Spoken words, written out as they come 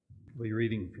We'll be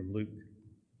reading from Luke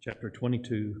chapter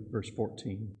 22, verse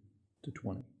 14 to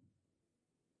 20.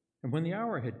 And when the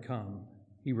hour had come,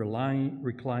 he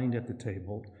reclined at the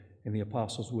table, and the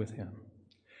apostles with him.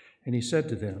 And he said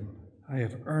to them, I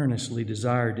have earnestly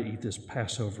desired to eat this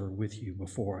Passover with you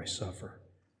before I suffer.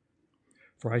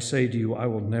 For I say to you, I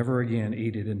will never again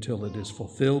eat it until it is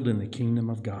fulfilled in the kingdom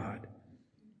of God.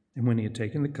 And when he had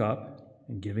taken the cup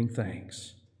and giving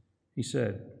thanks, he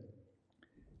said,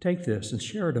 Take this and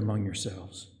share it among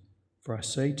yourselves. For I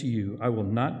say to you, I will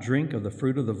not drink of the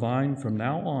fruit of the vine from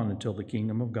now on until the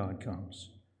kingdom of God comes.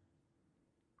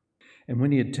 And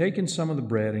when he had taken some of the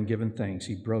bread and given thanks,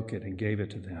 he broke it and gave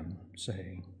it to them,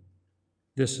 saying,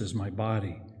 This is my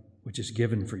body, which is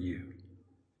given for you.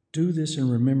 Do this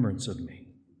in remembrance of me.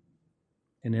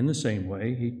 And in the same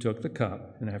way, he took the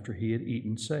cup, and after he had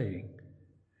eaten, saying,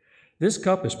 This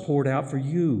cup is poured out for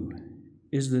you,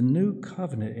 is the new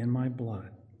covenant in my blood.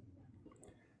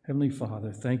 Heavenly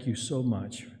Father, thank you so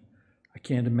much. I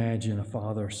can't imagine a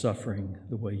father suffering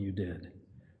the way you did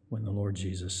when the Lord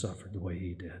Jesus suffered the way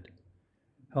he did.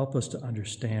 Help us to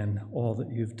understand all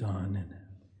that you've done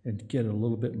and get a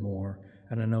little bit more.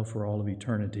 And I know for all of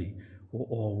eternity, we'll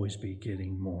always be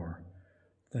getting more.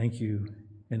 Thank you,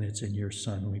 and it's in your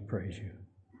Son we praise you.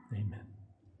 Amen.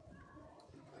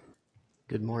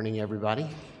 Good morning, everybody.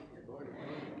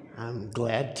 I'm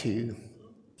glad to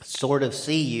sort of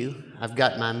see you. I've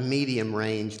got my medium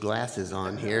range glasses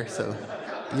on here, so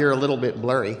you're a little bit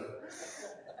blurry.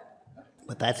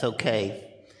 But that's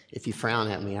okay. If you frown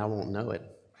at me, I won't know it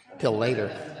till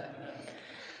later.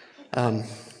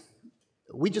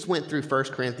 We just went through 1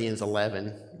 Corinthians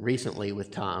 11 recently with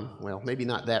Tom. Well, maybe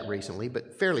not that recently,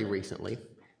 but fairly recently.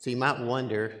 So you might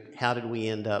wonder, how did we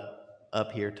end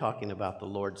up here talking about the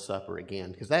Lord's Supper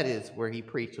again? Because that is where he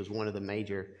preached, was one of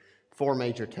the four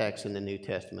major texts in the New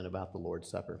Testament about the Lord's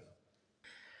Supper.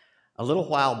 A little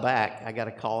while back, I got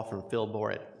a call from Phil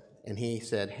Borrett, and he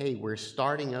said, hey, we're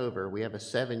starting over. We have a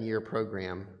 7-year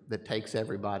program that takes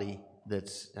everybody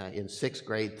that's in 6th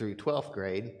grade through 12th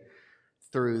grade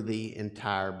through the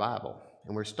entire Bible.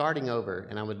 And we're starting over,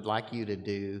 and I would like you to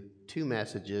do 2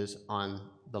 messages on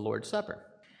the Lord's Supper.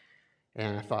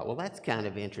 And I thought, well, that's kind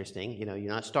of interesting. You know,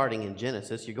 you're not starting in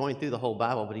Genesis. You're going through the whole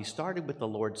Bible, but he started with the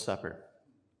Lord's Supper.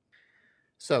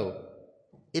 So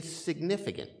it's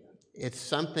significant. It's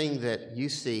something that you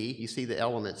see the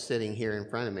elements sitting here in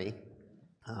front of me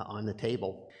on the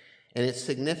table, and it's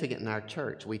significant in our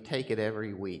church. We take it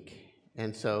every week.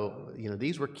 And so, you know,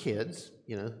 these were kids,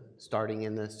 you know, starting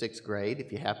in the 6th grade.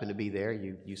 If you happen to be there,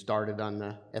 you started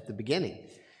at the beginning.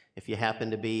 If you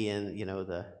happen to be in, you know,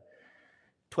 the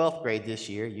 12th grade this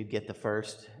year, you'd get the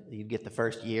first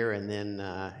year, and then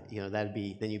you know,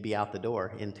 then you'd be out the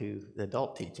door into the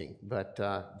adult teaching. But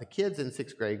the kids in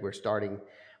 6th grade were starting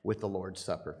with the Lord's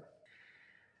Supper.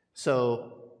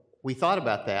 So we thought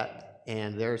about that,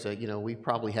 and we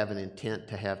probably have an intent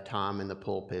to have Tom in the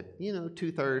pulpit, you know,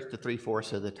 2/3 to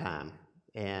 3/4 of the time,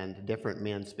 and different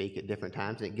men speak at different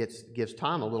times. And it gives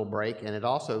Tom a little break, and it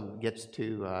also gets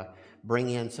to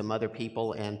bring in some other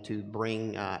people and to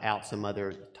bring out some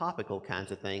other topical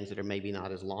kinds of things that are maybe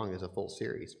not as long as a full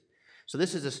series. So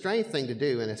this is a strange thing to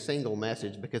do in a single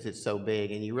message because it's so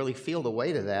big, and you really feel the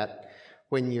weight of that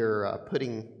when you're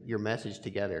putting your message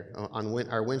together. On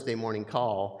our Wednesday morning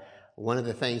call, one of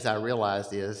the things I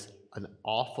realized is an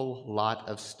awful lot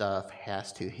of stuff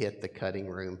has to hit the cutting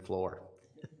room floor.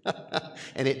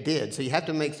 And it did. So you have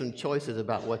to make some choices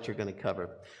about what you're going to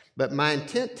cover. But my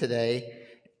intent today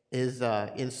is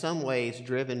in some ways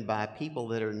driven by people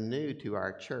that are new to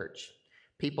our church,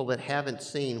 people that haven't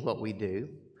seen what we do.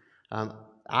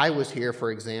 I was here,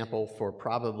 for example, for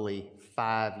probably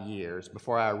 5 years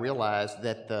before I realized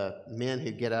that the men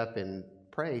who get up and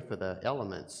pray for the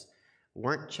elements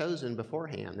weren't chosen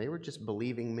beforehand. They were just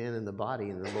believing men in the body,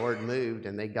 and the Lord moved,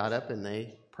 and they got up and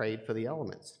they prayed for the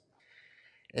elements.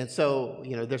 And so,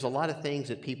 you know, there's a lot of things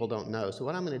that people don't know. So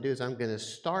what I'm going to do is I'm going to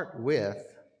start with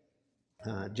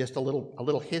just a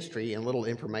little history and a little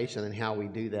information on how we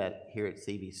do that here at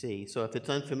CBC. So if it's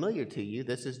unfamiliar to you,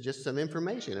 this is just some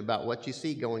information about what you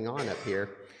see going on up here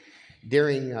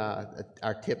during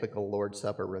our typical Lord's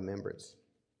Supper remembrance.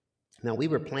 Now, we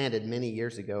were planted many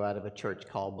years ago out of a church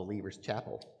called Believers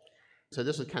Chapel. So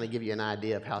this will kind of give you an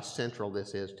idea of how central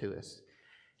this is to us.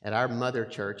 At our mother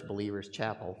church, Believers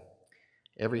Chapel,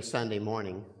 every Sunday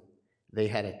morning, they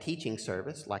had a teaching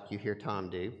service like you hear Tom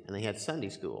do, and they had Sunday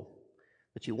school.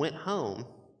 But you went home,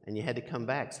 and you had to come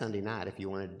back Sunday night if you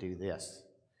wanted to do this.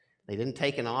 They didn't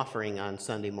take an offering on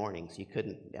Sunday mornings. You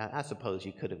couldn't. I suppose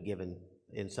you could have given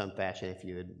in some fashion if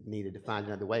you had needed to find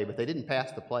another way, but they didn't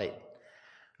pass the plate.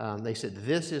 They said,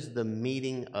 this is the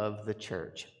meeting of the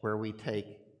church where we take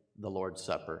the Lord's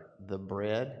Supper, the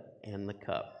bread and the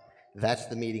cup. That's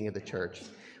the meeting of the church.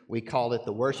 We call it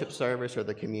the worship service or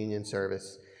the communion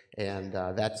service, and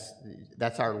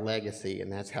that's our legacy,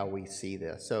 and that's how we see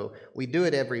this. So we do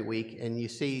it every week, and you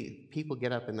see people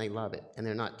get up and they love it, and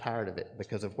they're not tired of it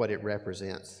because of what it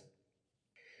represents.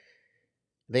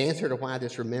 The answer to why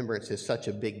this remembrance is such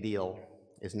a big deal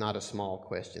is not a small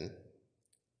question,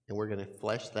 and we're going to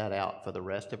flesh that out for the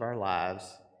rest of our lives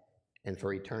and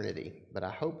for eternity. But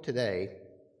I hope today,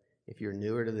 if you're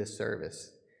newer to this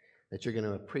service, that you're going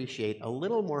to appreciate a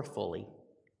little more fully,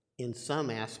 in some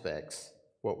aspects,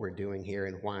 what we're doing here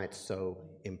and why it's so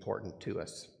important to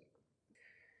us.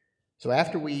 So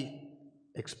after we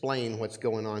explain what's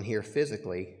going on here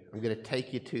physically, I'm going to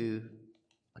take you to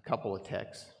a couple of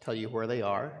texts, tell you where they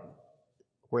are,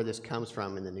 where this comes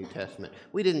from in the New Testament.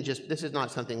 This is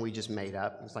not something we just made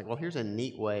up. It's like, well, here's a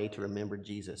neat way to remember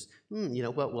Jesus. You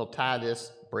know what, we'll tie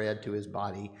this bread to his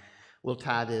body. We'll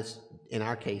tie this, in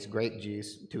our case, grape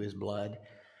juice to his blood,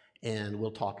 and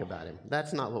we'll talk about him.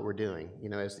 That's not what we're doing. You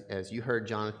know, as you heard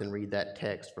Jonathan read that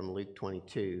text from Luke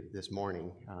 22 this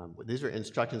morning, these are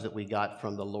instructions that we got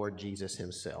from the Lord Jesus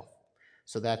himself.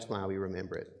 So that's why we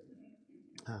remember it.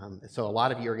 So a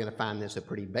lot of you are going to find this a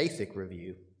pretty basic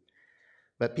review,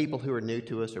 but people who are new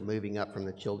to us or moving up from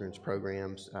the children's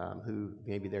programs, who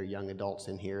maybe they're young adults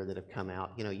in here that have come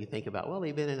out, you know, you think about, well,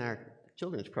 they've been in our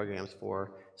children's programs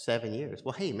for 7 years.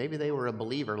 Well, hey, maybe they were a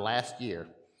believer last year,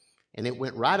 and it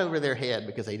went right over their head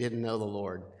because they didn't know the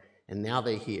Lord, and now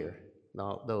they hear.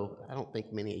 Though I don't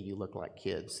think many of you look like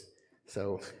kids,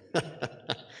 so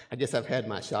I guess I've had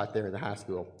my shot there in the high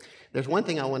school. There's one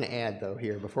thing I want to add, though,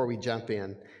 here before we jump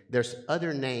in. There's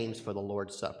other names for the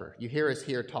Lord's Supper. You hear us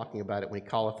here talking about it when we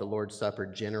call it the Lord's Supper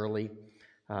generally.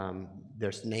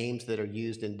 There's names that are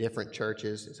used in different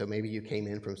churches, so maybe you came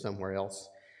in from somewhere else,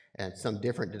 and some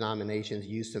different denominations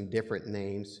use some different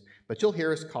names. But you'll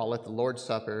hear us call it the Lord's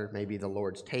Supper, maybe the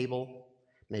Lord's Table,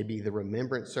 maybe the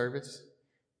Remembrance Service,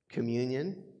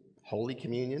 Communion, Holy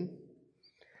Communion,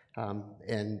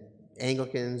 and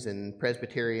Anglicans and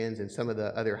Presbyterians and some of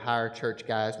the other higher church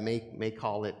guys may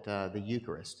call it the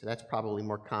Eucharist. That's probably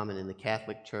more common in the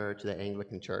Catholic Church, the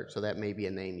Anglican Church, so that may be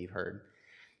a name you've heard.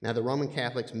 Now, the Roman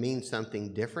Catholics mean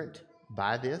something different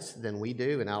by this than we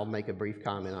do, and I'll make a brief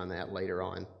comment on that later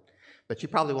on. But you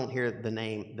probably won't hear the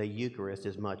name, the Eucharist,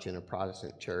 as much in a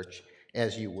Protestant church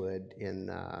as you would in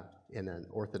an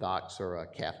Orthodox or a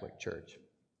Catholic church.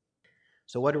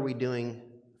 So what are we doing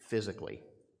physically?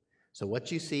 So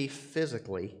what you see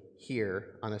physically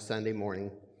here on a Sunday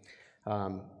morning,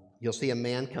 you'll see a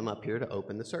man come up here to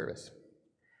open the service.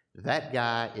 That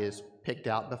guy is picked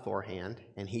out beforehand,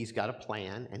 and he's got a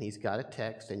plan, and he's got a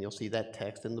text, and you'll see that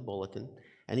text in the bulletin,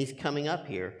 and he's coming up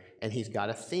here, and he's got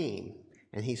a theme,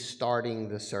 and he's starting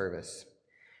the service.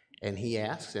 And he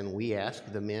asks, and we ask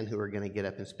the men who are going to get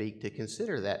up and speak to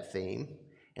consider that theme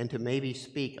and to maybe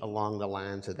speak along the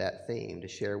lines of that theme, to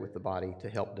share with the body to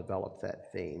help develop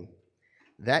that theme.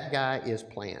 That guy is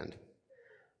planned,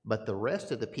 but the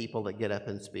rest of the people that get up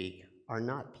and speak are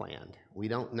not planned. We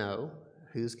don't know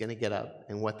who's going to get up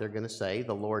and what they're going to say.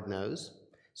 The Lord knows.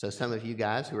 So some of you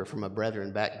guys who are from a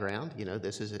brethren background, you know,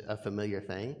 this is a familiar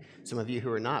thing. Some of you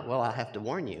who are not, well, I have to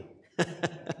warn you.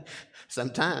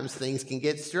 Sometimes things can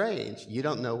get strange. You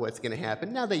don't know what's going to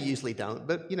happen. Now, they usually don't,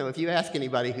 but, you know, if you ask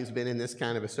anybody who's been in this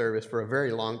kind of a service for a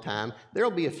very long time,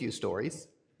 there'll be a few stories.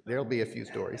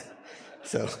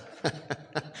 So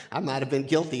I might have been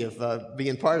guilty of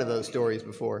being part of those stories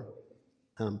before.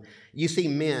 You see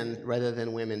men rather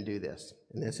than women do this,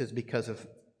 and this is because of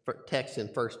text in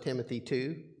 1 Timothy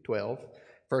 2:12,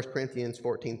 1 Corinthians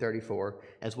 14:34,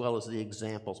 as well as the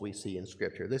examples we see in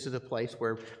Scripture. This is a place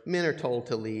where men are told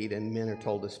to lead and men are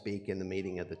told to speak in the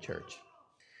meeting of the church.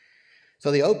 So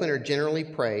the opener generally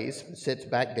prays, sits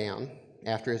back down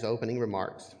after his opening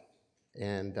remarks,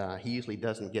 and he usually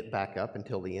doesn't get back up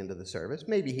until the end of the service.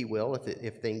 Maybe he will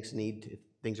if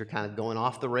things are kind of going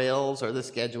off the rails or the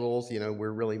schedules, you know,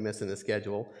 we're really missing the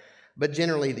schedule. But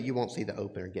generally, you won't see the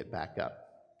opener get back up.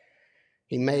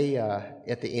 He may,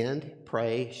 at the end,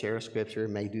 pray, share a scripture,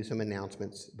 may do some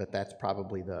announcements, but that's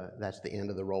probably the end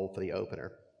of the role for the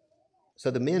opener.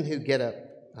 So the men who get up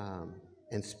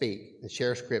and speak and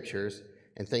share scriptures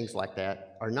and things like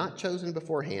that are not chosen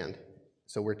beforehand.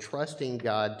 So we're trusting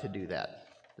God to do that.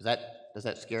 Does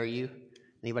that scare you?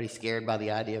 Anybody scared by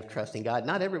the idea of trusting God?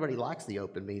 Not everybody likes the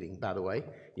open meeting, by the way.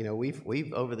 You know,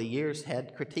 we've over the years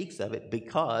had critiques of it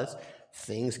because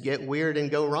things get weird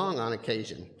and go wrong on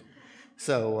occasion.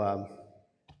 So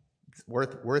it's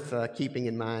worth keeping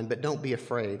in mind, but don't be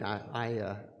afraid.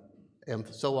 am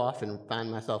so often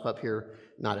find myself up here,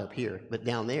 not up here, but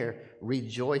down there,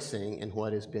 rejoicing in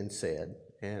what has been said.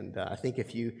 And I think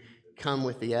if you come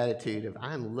with the attitude of,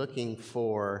 I'm looking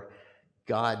for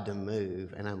God to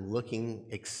move, and I'm looking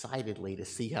excitedly to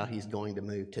see how he's going to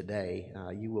move today,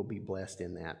 you will be blessed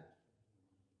in that.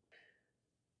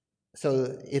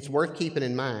 So it's worth keeping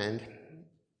in mind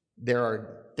there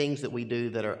are things that we do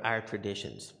that are our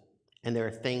traditions, and there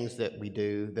are things that we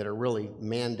do that are really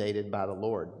mandated by the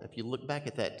Lord. If you look back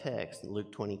at that text in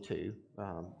Luke 22,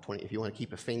 if you want to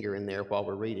keep a finger in there while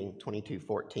we're reading,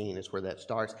 22:14 is where that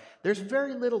starts. There's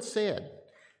very little said.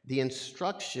 The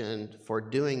instruction for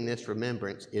doing this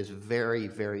remembrance is very,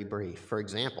 very brief. For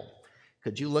example,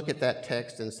 could you look at that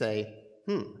text and say,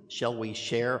 shall we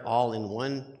share all in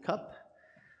one cup?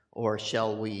 Or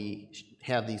shall we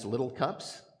have these little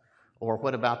cups? Or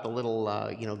what about the little,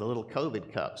 the little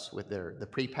COVID cups with the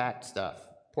pre-packed stuff,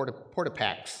 porta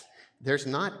packs? There's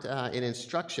not an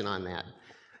instruction on that.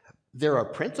 There are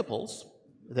principles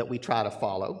that we try to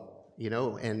follow,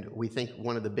 and we think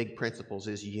one of the big principles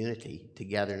is unity,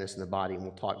 togetherness in the body, and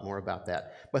we'll talk more about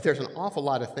that. But there's an awful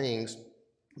lot of things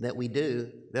that we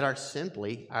do that are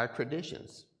simply our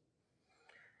traditions.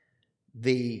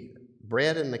 The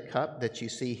bread and the cup that you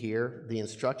see here, the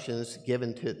instructions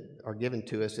are given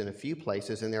to us in a few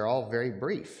places, and they're all very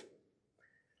brief.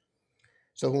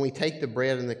 So when we take the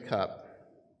bread and the cup,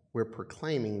 we're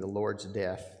proclaiming the Lord's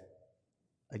death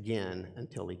again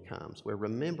until he comes. We're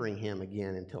remembering him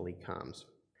again until he comes.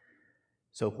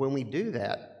 So when we do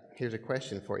that, here's a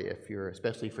question for you,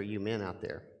 especially for you men out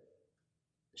there.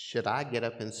 Should I get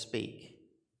up and speak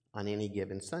on any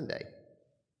given Sunday?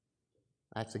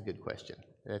 That's a good question.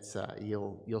 That's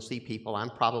you'll see people.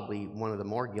 I'm probably one of the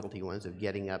more guilty ones of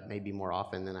getting up maybe more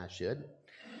often than I should.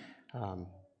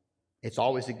 It's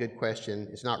always a good question.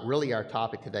 It's not really our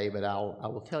topic today, but I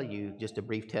will tell you just a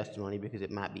brief testimony because it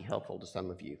might be helpful to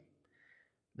some of you.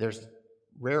 There's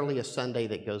rarely a Sunday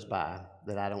that goes by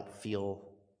that I don't feel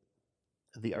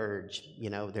the urge.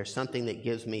 There's something that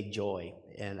gives me joy,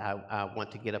 and I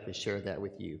want to get up and share that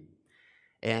with you.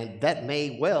 And that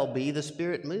may well be the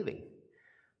Spirit moving.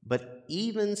 But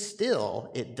even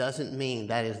still, it doesn't mean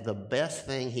that is the best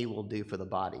thing he will do for the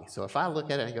body. So if I look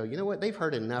at it and go, you know what, they've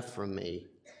heard enough from me.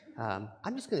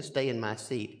 I'm just going to stay in my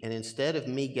seat. And instead of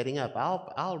me getting up,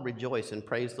 I'll rejoice and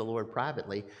praise the Lord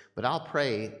privately. But I'll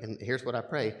pray, and here's what I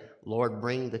pray. Lord,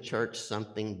 bring the church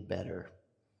something better.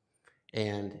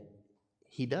 And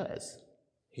he does.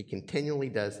 He continually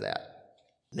does that.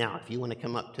 Now, if you want to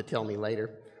come up to tell me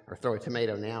later, or throw a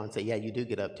tomato now and say, yeah, you do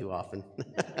get up too often.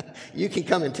 You can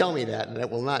come and tell me that, and that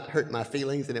will not hurt my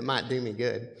feelings, and it might do me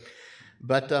good.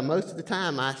 But most of the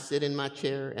time, I sit in my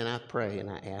chair, and I pray, and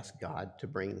I ask God to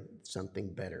bring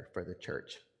something better for the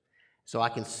church. So I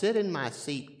can sit in my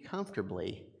seat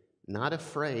comfortably, not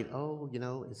afraid, are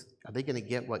they going to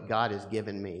get what God has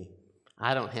given me?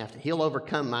 I don't have to. He'll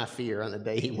overcome my fear on the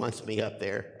day he wants me up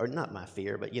there. Or not my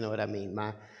fear, but you know what I mean,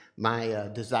 my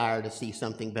desire to see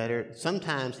something better.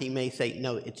 Sometimes he may say,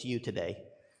 no, it's you today.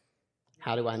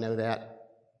 How do I know that?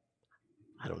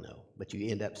 I don't know, but you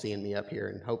end up seeing me up here,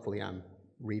 and hopefully I'm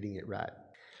reading it right.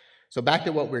 So back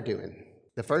to what we're doing.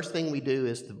 The first thing we do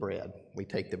is the bread. We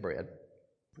take the bread.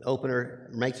 The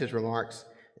opener makes his remarks,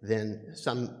 then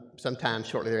sometime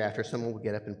shortly thereafter, someone will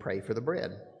get up and pray for the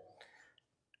bread.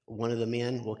 One of the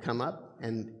men will come up,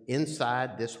 and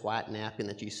inside this white napkin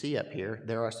that you see up here,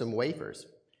 there are some wafers.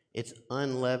 It's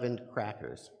unleavened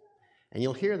crackers. And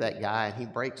you'll hear that guy, and he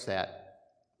breaks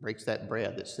that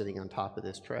bread that's sitting on top of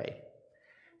this tray.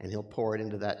 And he'll pour it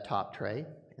into that top tray,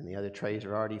 and the other trays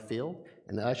are already filled.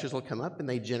 And the ushers will come up, and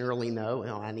they generally know,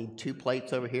 I need 2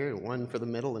 plates over here, and 1 for the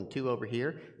middle, and 2 over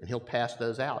here. And he'll pass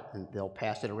those out, and they'll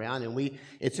pass it around. And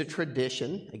it's a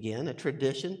tradition,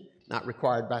 not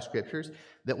required by scriptures,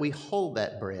 that we hold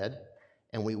that bread,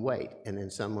 and we wait. And then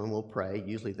someone will pray,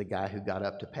 usually the guy who got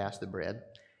up to pass the bread,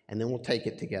 and then we'll take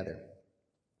it together.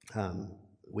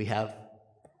 We have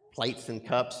plates and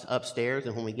cups upstairs,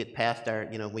 and when we get past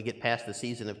the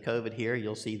season of COVID here,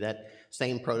 you'll see that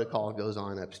same protocol goes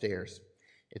on upstairs.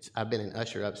 I've been an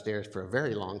usher upstairs for a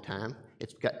very long time.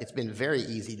 It's been very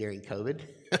easy during COVID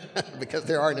because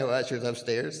there are no ushers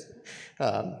upstairs.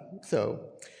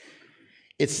 So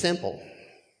it's simple,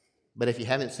 but if you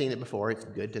haven't seen it before, it's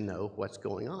good to know what's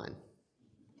going on.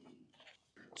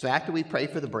 So after we pray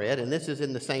for the bread, and this is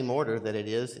in the same order that it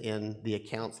is in the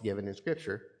accounts given in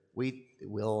Scripture, we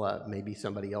will, maybe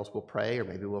somebody else will pray, or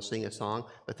maybe we'll sing a song,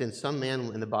 but then some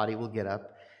man in the body will get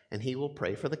up, and he will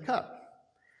pray for the cup.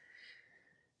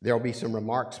 There will be some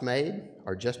remarks made,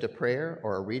 or just a prayer,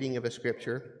 or a reading of a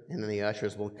Scripture, and then the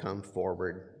ushers will come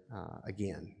forward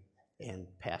again. and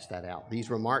pass that out. These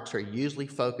remarks are usually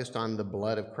focused on the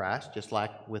blood of Christ, just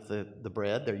like with the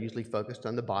bread. They're usually focused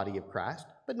on the body of Christ,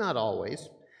 but not always.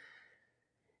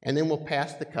 And then we'll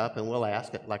pass the cup and we'll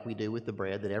ask, like we do with the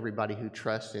bread, that everybody who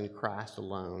trusts in Christ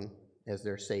alone as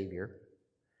their Savior,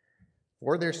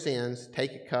 for their sins,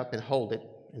 take a cup and hold it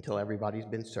until everybody's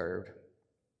been served.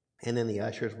 And then the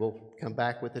ushers will come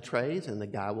back with the trays, and the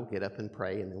guy will get up and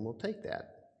pray, and then we'll take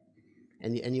that.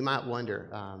 And you might wonder,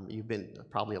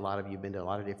 probably a lot of you have been to a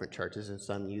lot of different churches, and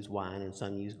some use wine and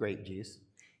some use grape juice.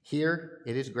 Here,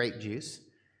 it is grape juice.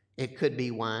 It could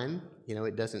be wine.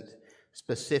 It doesn't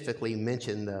specifically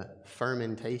mention the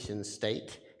fermentation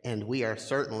state, and we are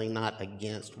certainly not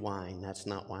against wine. That's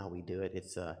not why we do it.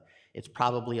 It's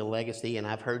probably a legacy, and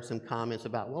I've heard some comments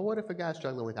about, well, what if a guy's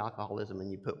struggling with alcoholism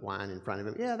and you put wine in front of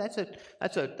him? Yeah, that's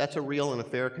a real and a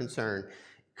fair concern.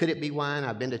 Could it be wine?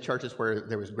 I've been to churches where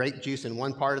there was grape juice in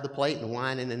one part of the plate and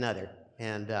wine in another,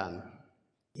 and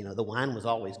the wine was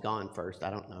always gone first. I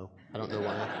don't know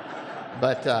why,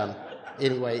 but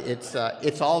anyway,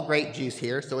 it's all grape juice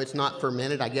here, so it's not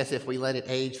fermented. I guess if we let it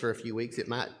age for a few weeks, it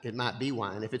might be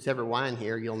wine. If it's ever wine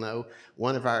here, you'll know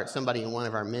somebody in one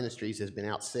of our ministries has been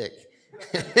out sick,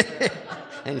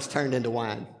 and it's turned into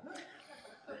wine.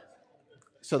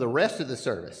 So the rest of the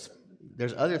service,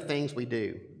 there's other things we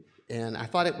do, and I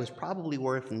thought it was probably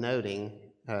worth noting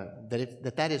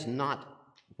that is not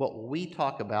what we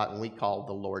talk about and we call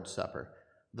the Lord's Supper.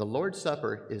 The Lord's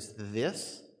Supper is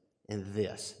this and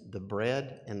this, the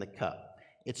bread and the cup.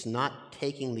 It's not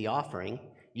taking the offering.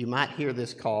 You might hear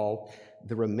this called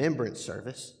the remembrance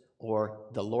service or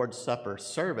the Lord's Supper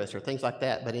service or things like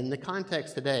that. But in the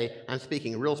context today, I'm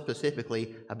speaking real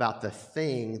specifically about the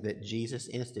thing that Jesus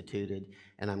instituted,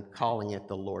 and I'm calling it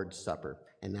the Lord's Supper.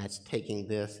 And that's taking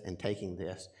this and taking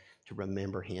this to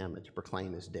remember him and to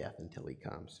proclaim his death until he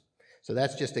comes. So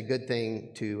that's just a good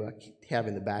thing to have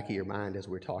in the back of your mind as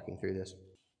we're talking through this.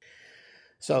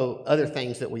 So other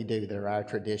things that we do that are our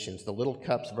traditions, the little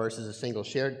cups versus a single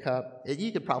shared cup.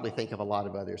 You could probably think of a lot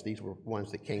of others. These were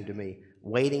ones that came to me.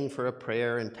 Waiting for a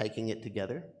prayer and taking it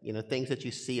together. Things that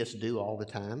you see us do all the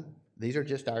time. These are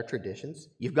just our traditions.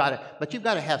 You've got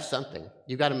to have something.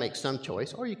 You've got to make some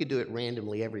choice, or you could do it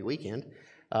randomly every weekend,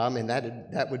 and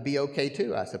that would be okay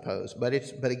too, I suppose. But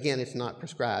again, it's not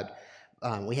prescribed.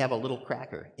 We have a little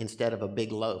cracker instead of a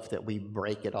big loaf that we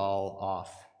break it all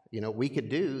off. We could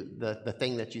do the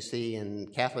thing that you see in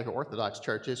Catholic or Orthodox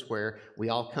churches where we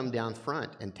all come down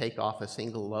front and take off a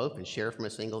single loaf and share from a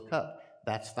single cup.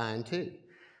 That's fine too.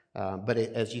 But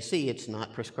as you see, it's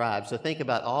not prescribed. So think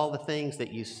about all the things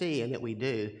that you see and that we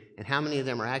do, and how many of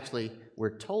them are actually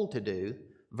we're told to do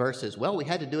versus, well, we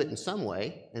had to do it in some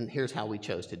way, and here's how we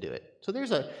chose to do it. So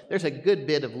there's a good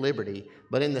bit of liberty,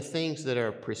 but in the things that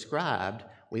are prescribed,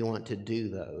 we want to do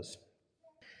those.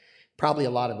 Probably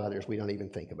a lot of others we don't even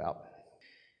think about.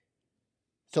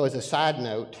 So as a side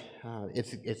note,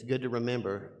 it's good to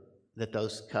remember that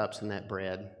those cups and that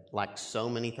bread, like so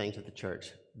many things at the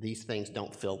church, these things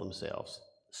don't fill themselves.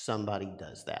 Somebody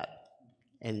does that.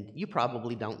 And you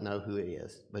probably don't know who it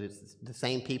is, but it's the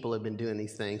same people who have been doing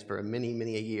these things for many,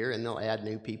 many a year, and they'll add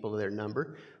new people to their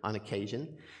number on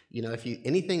occasion.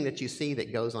 Anything that you see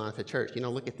that goes on at the church,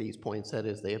 look at these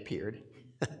poinsettias, they appeared.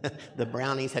 The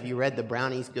brownies, have you read the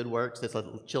Brownies' Good Works? It's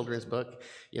a children's book.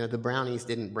 The brownies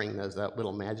didn't bring those up,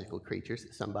 little magical creatures.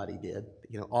 Somebody did.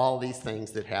 All these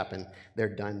things that happen,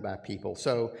 they're done by people.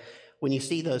 So when you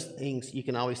see those things, you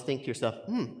can always think to yourself,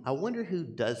 I wonder who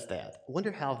does that. I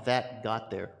wonder how that got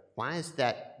there. Why is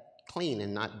that clean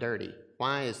and not dirty?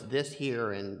 Why is this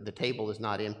here and the table is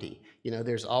not empty?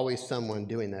 There's always someone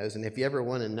doing those. And if you ever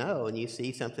want to know and you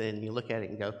see something and you look at it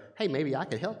and go, hey, maybe I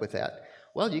could help with that.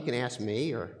 Well, you can ask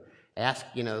me or ask,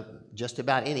 just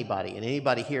about anybody. And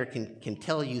anybody here can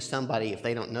tell you somebody, if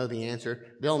they don't know the answer,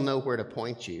 they'll know where to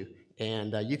point you.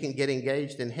 And you can get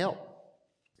engaged and help.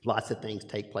 Lots of things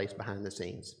take place behind the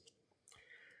scenes.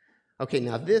 Okay,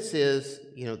 now this is,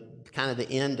 kind of the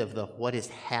end of what is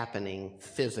happening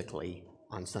physically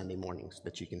on Sunday mornings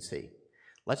that you can see.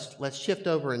 Let's shift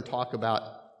over and talk about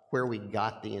where we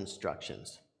got the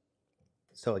instructions.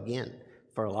 So again,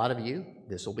 for a lot of you,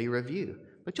 this will be review,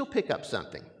 but you'll pick up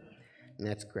something, and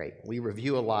that's great. We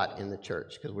review a lot in the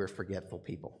church because we're forgetful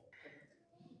people.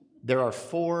 There are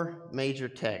 4 major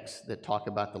texts that talk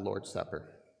about the Lord's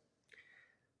Supper.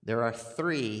 There are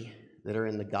 3 that are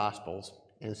in the Gospels,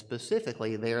 and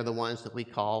specifically, they are the ones that we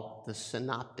call the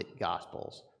Synoptic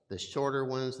Gospels, the shorter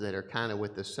ones that are kind of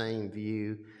with the same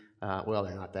view. Well,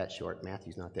 they're not that short.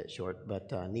 Matthew's not that short,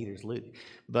 but neither's Luke.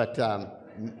 But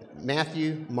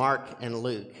Matthew, Mark, and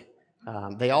Luke,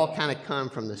 they all kind of come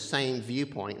from the same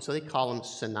viewpoint, so they call them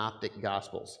Synoptic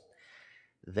Gospels.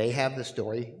 They have the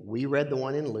story. We read the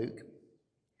one in Luke.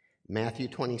 Matthew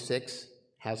 26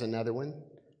 has another one.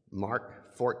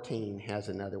 Mark 14 has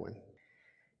another one.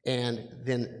 And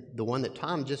then the one that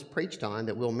Tom just preached on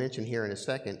that we'll mention here in a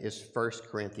second is 1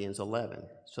 Corinthians 11.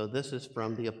 So this is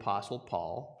from the Apostle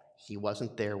Paul. He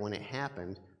wasn't there when it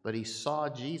happened, but he saw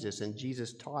Jesus and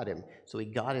Jesus taught him. So he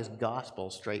got his gospel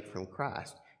straight from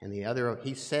Christ. And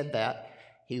he said that.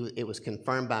 It was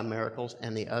confirmed by miracles,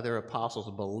 and the other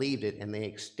apostles believed it, and they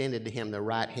extended to him the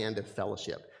right hand of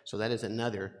fellowship. So that is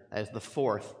the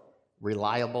fourth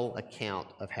reliable account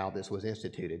of how this was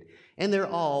instituted. And they're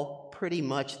all pretty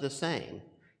much the same.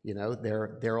 You know,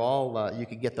 they're all, you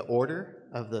could get the order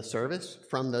of the service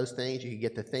from those things. You could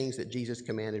get the things that Jesus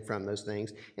commanded from those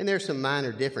things. And there's some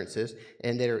minor differences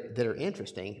and that are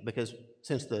interesting, because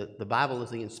since the Bible is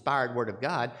the inspired word of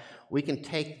God, we can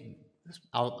take,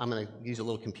 I'm going to use a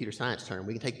little computer science term,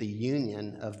 we can take the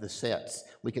union of the sets.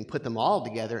 We can put them all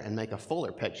together and make a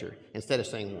fuller picture instead of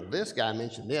saying, well, this guy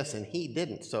mentioned this and he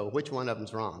didn't, so which one of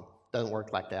them's wrong? Doesn't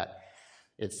work like that.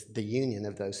 It's the union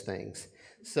of those things.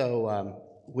 So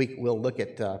we'll look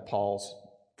at Paul's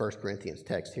 1 Corinthians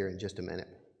text here in just a minute.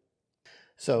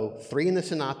 So 3 in the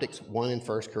Synoptics, 1 in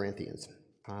 1 Corinthians.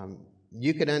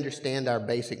 You could understand our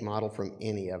basic model from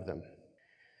any of them.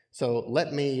 So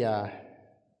let me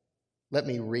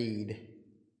read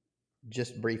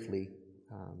just briefly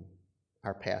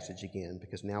our passage again,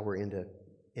 because now we're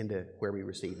into where we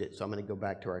received it. So I'm going to go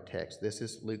back to our text. This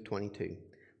is Luke 22.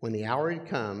 When the hour had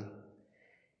come,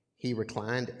 he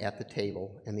reclined at the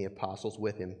table, and the apostles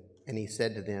with him, and he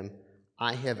said to them,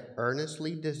 I have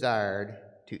earnestly desired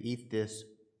to eat this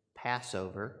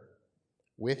Passover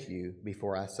with you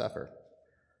before I suffer.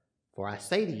 For I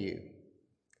say to you,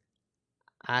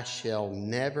 I shall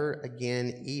never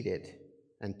again eat it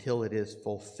until it is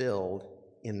fulfilled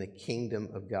in the kingdom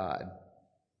of God.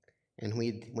 And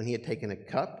when he had taken a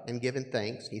cup and given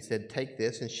thanks, he said, take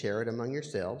this and share it among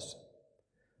yourselves.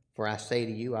 For I say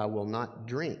to you, I will not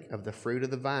drink of the fruit of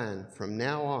the vine from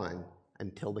now on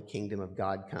until the kingdom of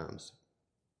God comes.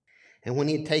 And when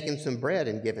he had taken some bread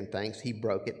and given thanks, he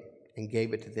broke it and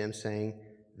gave it to them, saying,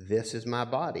 this is my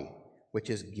body, which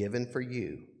is given for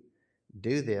you.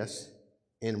 Do this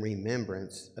in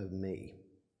remembrance of me.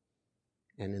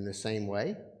 And in the same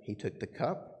way, he took the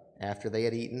cup after they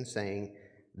had eaten, saying,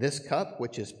 this cup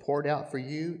which is poured out for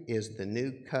you is the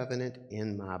new covenant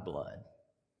in my blood.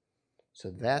 So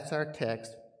that's our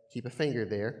text. Keep a finger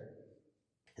there,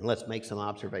 and let's make some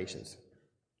observations.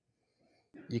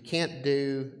 You can't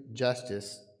do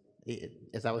justice.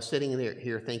 As I was sitting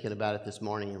here thinking about it this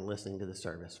morning and listening to the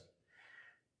service,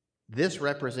 this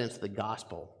represents the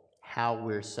gospel, how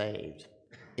we're saved.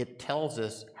 It tells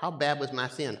us, how bad was my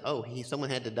sin? Oh, someone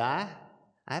had to die?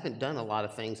 I haven't done a lot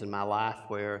of things in my life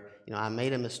where, I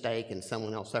made a mistake and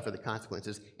someone else suffered the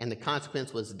consequences, and the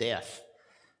consequence was death.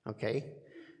 Okay?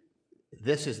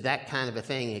 This is that kind of a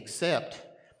thing, except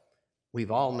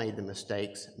we've all made the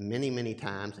mistakes many, many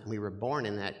times, and we were born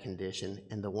in that condition,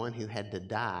 and the one who had to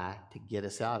die to get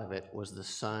us out of it was the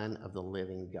Son of the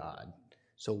living God.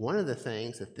 So one of the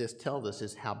things that this tells us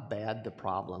is how bad the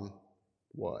problem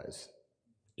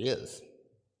is.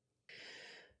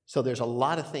 So there's a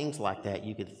lot of things like that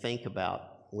you could think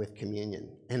about with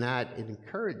communion. And I'd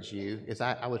encourage you, as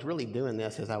I was really doing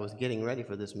this as I was getting ready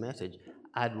for this message,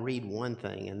 I'd read one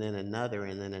thing and then another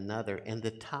and then another, and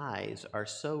the ties are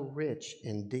so rich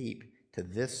and deep to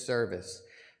this service.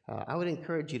 I would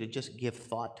encourage you to just give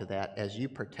thought to that as you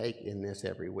partake in this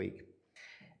every week,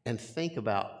 and think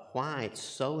about why it's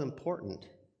so important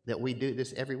that we do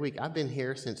this every week. I've been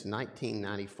here since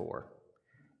 1994,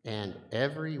 and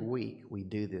every week we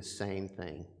do this same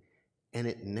thing, and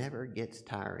it never gets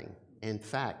tiring. In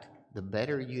fact, the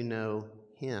better you know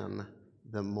Him,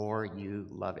 the more you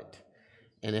love it.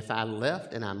 And if I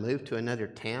left and I moved to another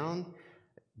town,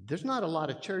 there's not a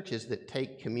lot of churches that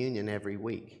take communion every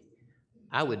week.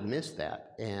 I would miss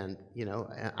that. And,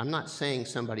 I'm not saying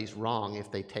somebody's wrong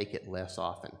if they take it less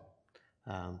often.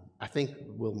 I think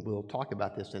we'll talk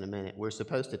about this in a minute. We're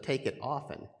supposed to take it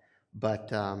often,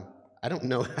 but I don't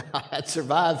know how I'd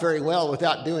survive very well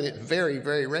without doing it very,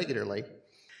 very regularly.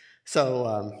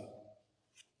 So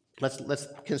let's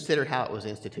consider how it was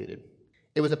instituted.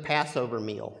 It was a Passover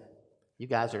meal. You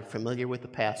guys are familiar with the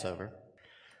Passover.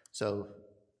 So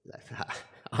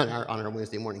on our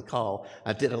Wednesday morning call,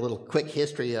 I did a little quick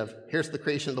history of here's the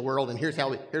creation of the world, and here's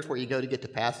where you go to get to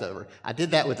Passover. I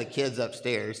did that with the kids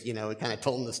upstairs. We kind of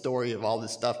told them the story of all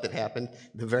this stuff that happened,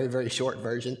 the very, very short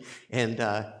version. And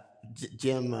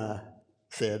Jimmy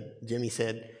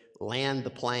said, land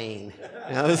the plane.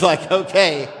 And I was like,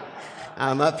 okay.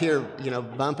 I'm up here,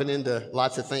 bumping into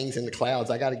lots of things in the clouds.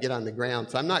 I got to get on the ground,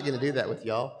 so I'm not going to do that with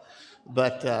y'all.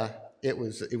 But it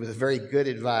was very good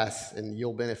advice, and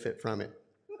you'll benefit from it.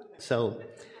 So,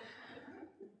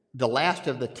 the last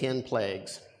of the 10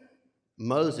 plagues,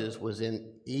 Moses was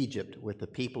in Egypt with the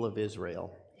people of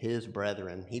Israel, his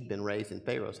brethren. He'd been raised in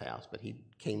Pharaoh's house, but he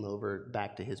came over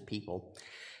back to his people.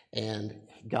 And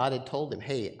God had told him,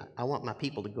 hey, I want my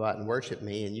people to go out and worship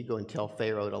me, and you go and tell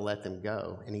Pharaoh to let them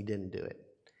go. And he didn't do it.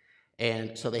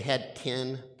 And so they had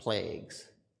 10 plagues.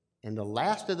 And the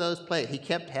last of those plagues, he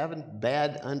kept having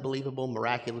bad, unbelievable,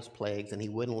 miraculous plagues, and he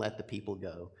wouldn't let the people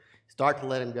go. Start to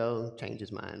let them go, change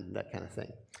his mind, that kind of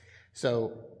thing.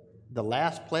 So the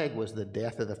last plague was the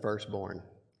death of the firstborn.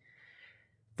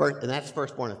 And that's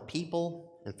firstborn of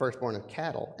people and firstborn of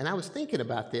cattle. And I was thinking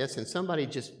about this, and somebody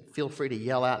just feel free to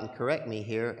yell out and correct me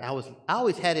here. I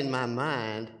always had in my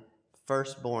mind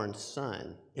firstborn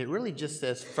son. It really just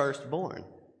says firstborn.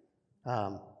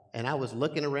 And I was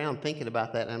looking around thinking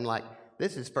about that, and I'm like,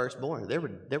 this is firstborn.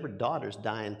 There were daughters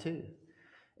dying too.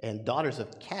 And daughters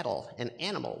of cattle and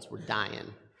animals were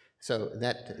dying. So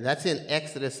that's in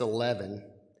Exodus 11.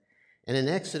 And in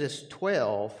Exodus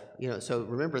 12, so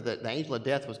remember that the angel of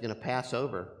death was going to pass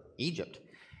over Egypt.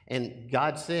 And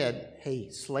God said, hey,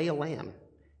 slay a lamb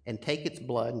and take its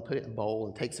blood and put it in a bowl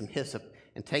and take some hyssop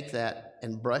and take that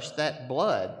and brush that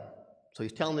blood. So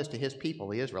he's telling this to his people,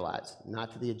 the Israelites,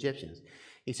 not to the Egyptians.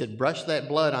 He said, brush that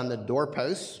blood on the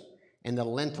doorposts and the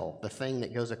lintel, the thing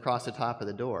that goes across the top of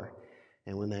the door.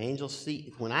 And when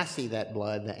I see that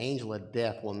blood, the angel of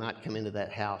death will not come into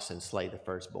that house and slay the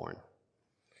firstborn.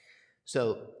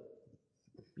 So,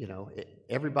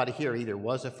 everybody here either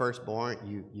was a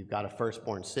firstborn, you've got a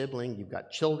firstborn sibling, you've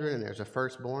got children, and there's a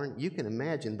firstborn. You can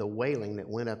imagine the wailing that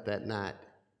went up that night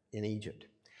in Egypt.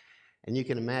 And you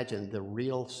can imagine the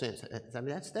real sense. I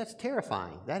mean, that's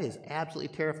terrifying. That is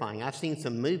absolutely terrifying. I've seen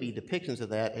some movie depictions of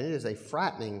that, and it is a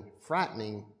frightening,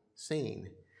 frightening scene.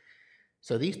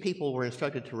 So these people were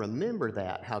instructed to remember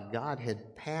that, how God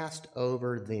had passed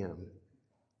over them.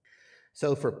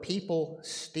 So for people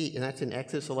steeped, and that's in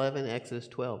Exodus 11, Exodus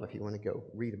 12, if you want to go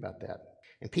read about that.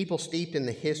 And people steeped in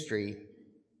the history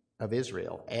of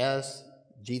Israel, as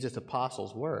Jesus'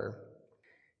 apostles were,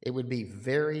 it would be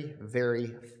very,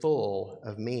 very full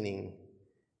of meaning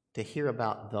to hear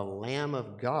about the Lamb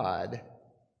of God.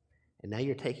 And now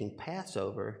you're taking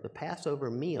Passover, the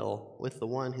Passover meal, with the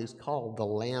one who's called the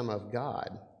Lamb of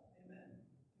God. Amen.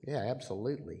 Yeah,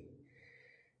 absolutely.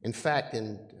 In fact,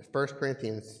 in 1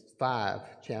 Corinthians 5,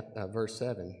 verse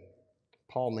 7,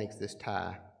 Paul makes this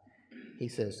tie. He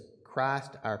says,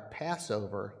 Christ, our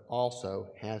Passover, also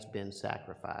has been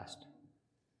sacrificed.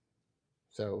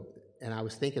 So, and I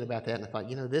was thinking about that, and I thought,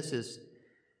 this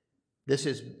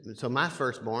is, so my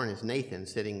firstborn is Nathan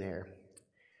sitting there.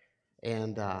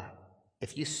 And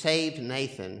if you saved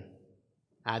Nathan,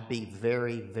 I'd be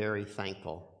very, very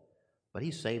thankful. But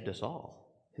he saved us all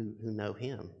who know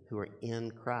him, who are in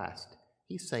Christ.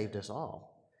 He saved us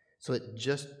all. So it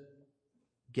just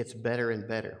gets better and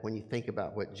better when you think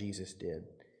about what Jesus did.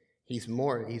 He's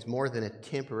more than a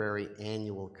temporary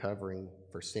annual covering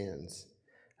for sins.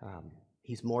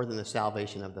 He's more than the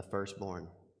salvation of the firstborn.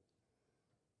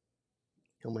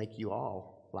 He'll make you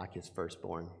all like his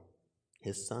firstborn,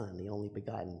 his son, the only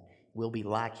begotten. We'll be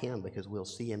like him because we'll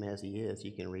see him as he is.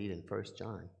 You can read in 1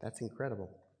 John. That's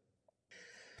incredible.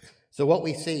 So what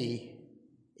we see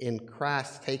in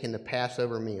Christ taking the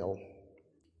Passover meal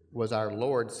was our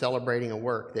Lord celebrating a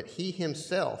work that he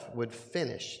himself would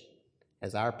finish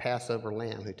as our Passover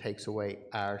lamb who takes away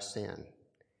our sin.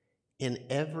 In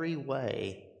every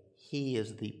way, he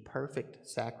is the perfect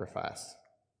sacrifice.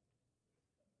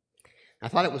 I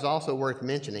thought it was also worth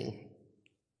mentioning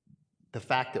the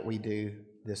fact that we do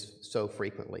this so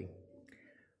frequently.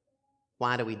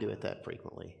 Why do we do it that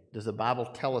frequently? Does the Bible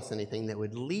tell us anything that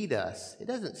would lead us? It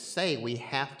doesn't say we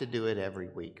have to do it every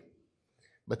week.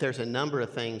 But there's a number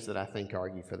of things that I think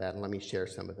argue for that, and let me share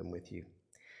some of them with you.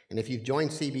 And if you've joined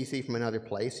CBC from another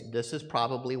place, this is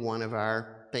probably one of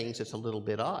our things that's a little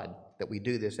bit odd, that we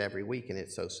do this every week and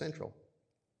it's so central.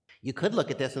 You could look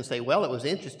at this and say, well, it was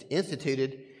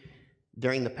instituted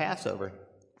during the Passover.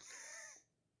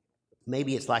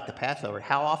 Maybe it's like the Passover.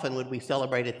 How often would we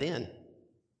celebrate it then?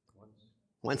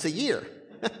 Once a year.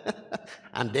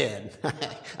 I'm dead.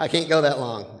 I can't go that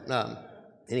long.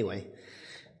 Anyway,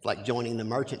 it's like joining the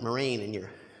Merchant Marine and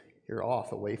you're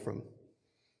off away from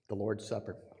the Lord's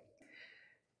Supper.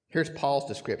 Here's Paul's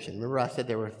description. Remember I said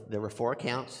there were 4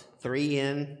 accounts, 3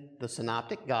 in the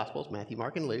Synoptic Gospels, Matthew,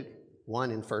 Mark, and Luke, 1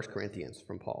 in 1 Corinthians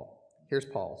from Paul. Here's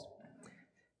Paul's.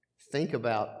 Think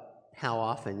about how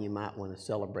often you might want to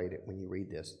celebrate it when you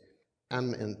read this.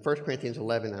 I'm in 1 Corinthians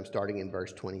 11, I'm starting in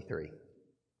verse 23.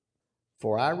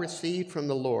 For I received from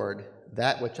the Lord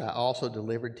that which I also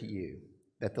delivered to you,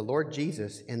 that the Lord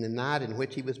Jesus, in the night in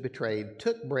which he was betrayed,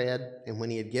 took bread, and when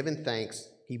he had given thanks,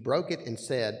 he broke it and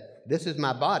said, This is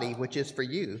my body, which is for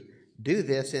you. Do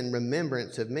this in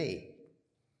remembrance of me.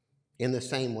 In the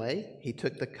same way, he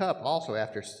took the cup also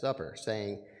after supper,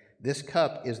 saying, This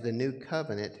cup is the new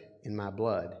covenant in my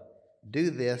blood.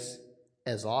 Do this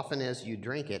as often as you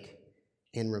drink it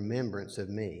in remembrance of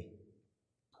me.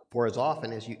 For as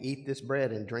often as you eat this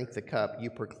bread and drink the cup, you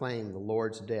proclaim the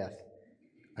Lord's death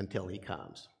until he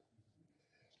comes.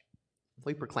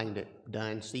 We proclaimed it.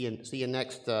 Done. See you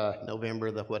next November,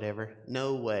 the whatever.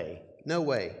 No way. No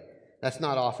way. That's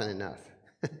not often enough.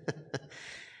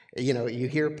 You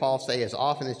hear Paul say, as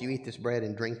often as you eat this bread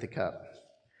and drink the cup.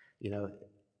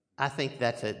 I think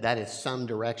that is some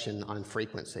direction on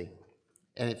frequency.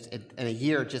 And and a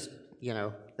year just,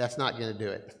 that's not going to do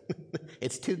it.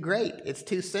 It's too great. It's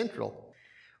too central.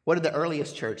 What did the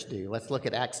earliest church do? Let's look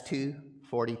at Acts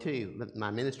 2:42.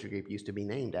 My ministry group used to be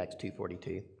named Acts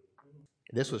 2:42.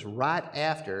 This was right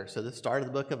after, so the start of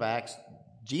the book of Acts.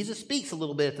 Jesus speaks a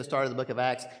little bit at the start of the book of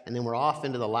Acts, and then we're off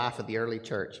into the life of the early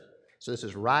church. So this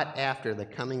is right after the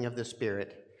coming of the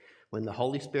Spirit. When the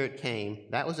Holy Spirit came,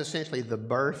 that was essentially the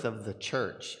birth of the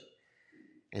church.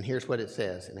 And here's what it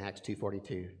says in Acts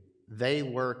 2:42. They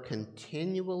were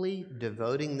continually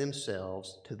devoting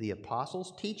themselves to the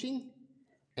apostles' teaching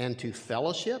and to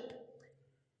fellowship,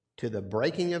 to the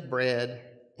breaking of bread,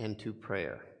 and to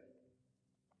prayer.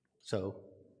 So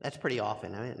that's pretty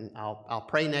often. I'll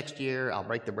pray next year. I'll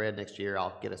break the bread next year.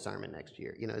 I'll get a sermon next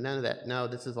year. None of that. No,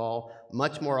 this is all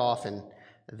much more often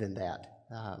than that.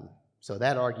 So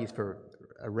that argues for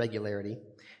a regularity.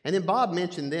 And then Bob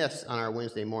mentioned this on our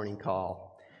Wednesday morning call.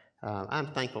 I'm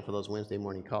thankful for those Wednesday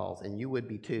morning calls, and you would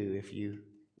be too if you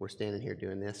were standing here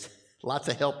doing this. Lots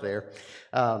of help there.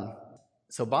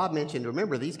 So Bob mentioned,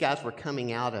 remember, these guys were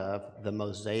coming out of the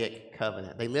Mosaic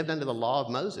covenant. They lived under the law of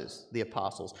Moses, the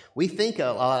apostles. We think a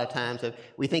lot of times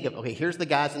okay, here's the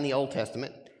guys in the Old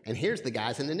Testament, and here's the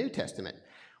guys in the New Testament.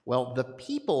 Well, the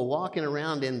people walking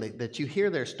around that you hear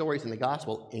their stories in the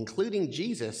gospel, including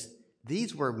Jesus,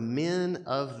 these were men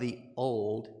of the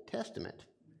Old Testament.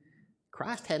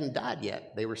 Christ hadn't died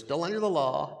yet. They were still under the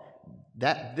law.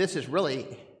 This is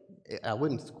really, I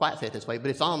wouldn't quite say it this way, but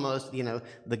it's almost,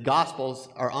 the Gospels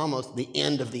are almost the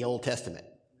end of the Old Testament.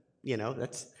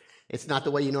 It's not the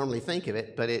way you normally think of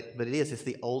it, but it is. It's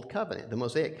the Old Covenant, the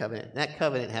Mosaic Covenant. That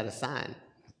covenant had a sign,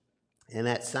 and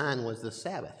that sign was the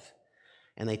Sabbath.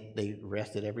 And they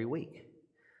rested every week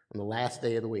on the last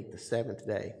day of the week, the seventh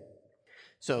day.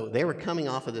 So they were coming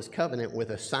off of this covenant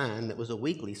with a sign that was a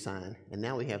weekly sign, and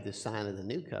now we have this sign of the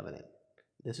new covenant.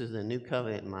 This is the new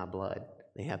covenant in my blood.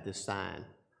 They have this sign.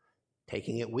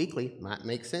 Taking it weekly might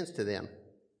make sense to them.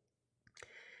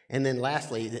 And then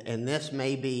lastly, and this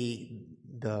may be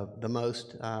the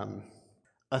most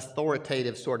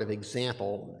authoritative sort of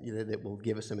example that will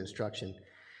give us some instruction.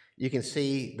 You can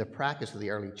see the practice of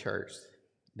the early church,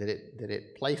 that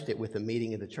it placed it with the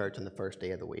meeting of the church on the first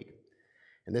day of the week.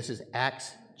 And this is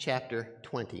Acts chapter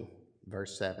 20,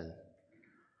 verse 7.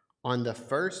 On the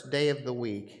first day of the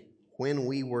week, when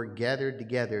we were gathered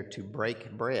together to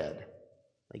break bread,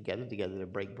 they gathered together to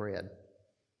break bread.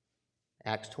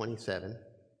 Acts 27,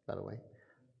 by the way.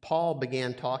 Paul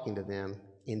began talking to them,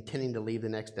 intending to leave the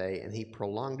next day, and he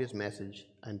prolonged his message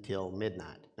until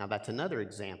midnight. Now, that's another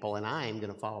example, and I am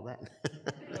going to follow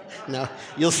that. No,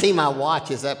 you'll see my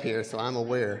watch is up here, so I'm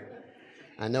aware.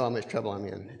 I know how much trouble I'm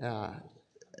in.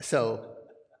 So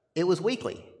it was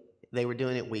weekly. They were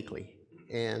doing it weekly.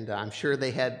 And I'm sure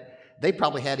they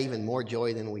probably had even more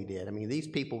joy than we did. I mean, these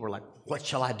people were like, what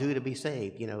shall I do to be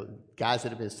saved? Guys that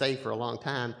have been saved for a long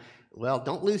time. Well,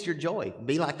 don't lose your joy.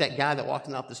 Be like that guy that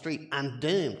walking off the street. I'm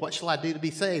doomed. What shall I do to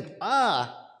be saved?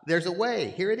 There's a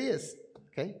way. Here it is.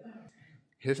 Okay.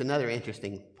 Here's another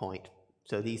interesting point.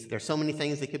 So there's so many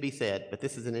things that could be said, but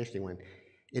this is an interesting one.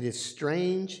 It is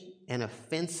strange and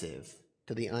offensive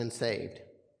to the unsaved.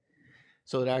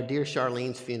 So at our dear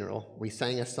Charlene's funeral, we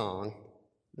sang a song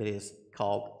that is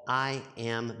called, I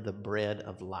Am the Bread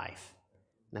of Life.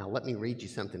 Now, let me read you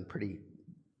something pretty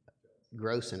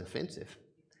gross and offensive.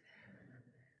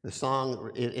 The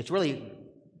song, it's really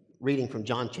reading from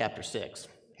John chapter 6.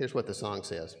 Here's what the song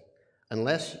says.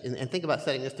 And think about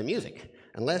setting this to music.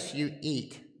 Unless you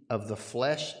eat of the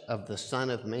flesh of the Son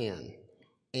of Man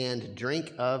and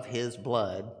drink of his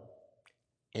blood,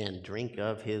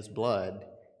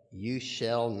 you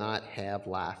shall not have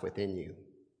life within you.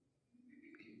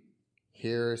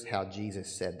 Here's how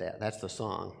Jesus said that. That's the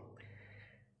song.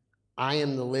 I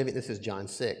am the living, this is John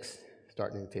 6,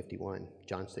 starting in 51,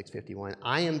 John 6:51.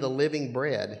 I am the living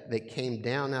bread that came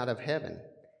down out of heaven.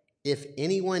 If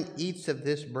anyone eats of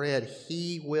this bread,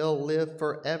 he will live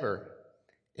forever.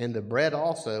 And the bread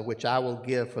also, which I will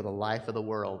give for the life of the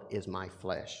world, is my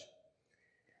flesh.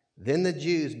 Then the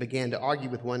Jews began to argue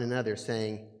with one another,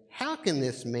 saying, how can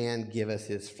this man give us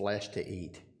his flesh to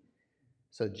eat?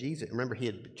 So Jesus, remember, he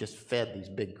had just fed these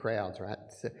big crowds, right?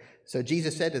 So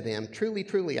Jesus said to them, truly,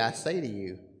 truly, I say to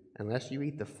you, unless you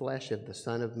eat the flesh of the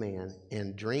Son of Man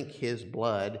and drink his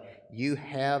blood, you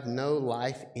have no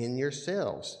life in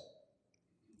yourselves.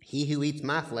 He who eats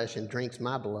my flesh and drinks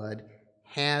my blood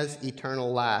has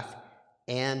eternal life,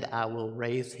 and I will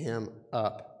raise him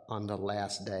up on the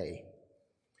last day.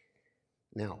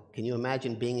 Now, can you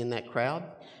imagine being in that crowd?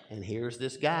 And here's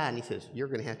this guy, and he says, you're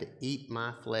going to have to eat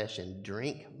my flesh and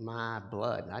drink my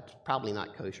blood. That's probably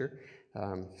not kosher.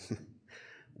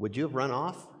 Would you have run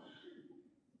off?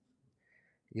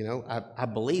 You know, I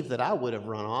believe that I would have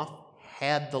run off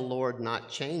had the Lord not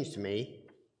changed me.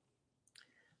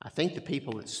 I think the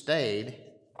people that stayed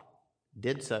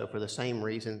did so for the same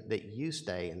reason that you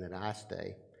stay and that I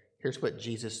stay. Here's what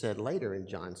Jesus said later in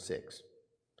John 6.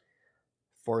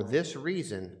 For this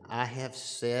reason I have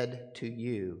said to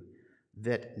you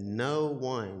that no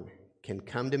one can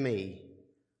come to me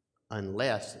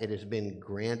unless it has been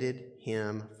granted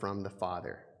him from the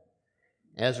Father.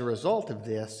 As a result of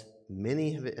this,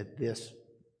 this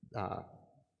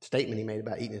statement he made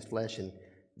about eating his flesh and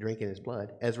drinking his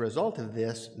blood, as a result of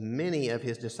this, many of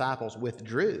his disciples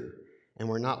withdrew and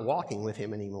were not walking with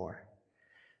him anymore.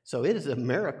 So it is a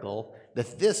miracle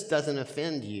that this doesn't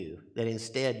offend you, that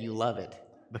instead you love it.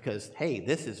 Because, hey,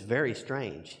 this is very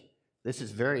strange. This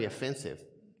is very offensive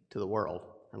to the world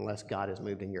unless God has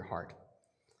moved in your heart.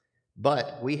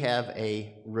 But we have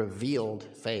a revealed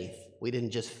faith. We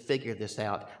didn't just figure this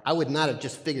out. I would not have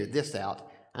just figured this out.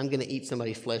 I'm going to eat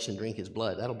somebody's flesh and drink his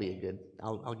blood. That'll be a good,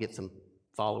 I'll get some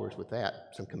followers with that,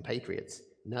 some compatriots.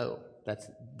 No, that's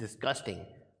disgusting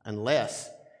unless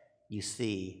you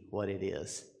see what it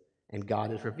is. And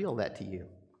God has revealed that to you.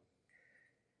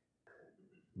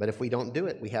 But if we don't do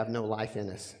it, we have no life in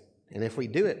us. And if we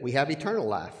do it, we have eternal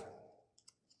life.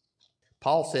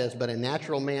 Paul says, but a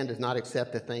natural man does not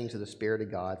accept the things of the Spirit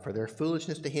of God, for they're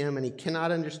foolishness to him, and he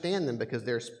cannot understand them because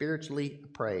they're spiritually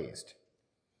appraised.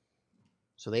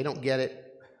 So they don't get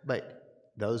it, but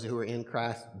those who are in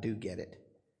Christ do get it.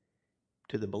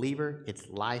 To the believer, it's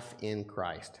life in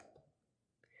Christ.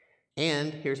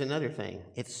 And here's another thing.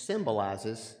 It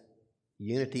symbolizes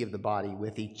unity of the body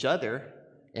with each other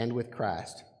and with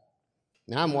Christ.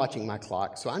 Now I'm watching my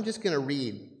clock, so I'm just going to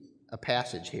read a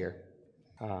passage here.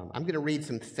 I'm going to read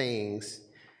some things.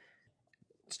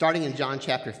 Starting in John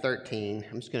chapter 13,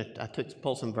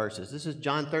 pull some verses. This is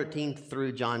John 13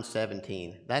 through John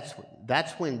 17.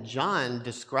 That's when John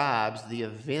describes the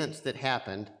events that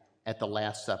happened at the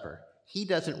Last Supper. He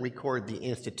doesn't record the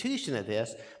institution of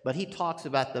this, but he talks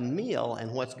about the meal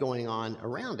and what's going on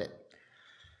around it.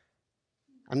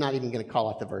 I'm not even going to call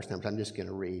out the verse numbers. I'm just going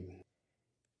to read.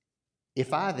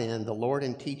 If I then, the Lord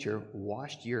and teacher,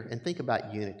 washed your... And think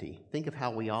about unity. Think of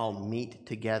how we all meet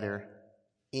together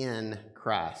in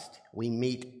Christ. We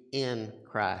meet in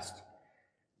Christ.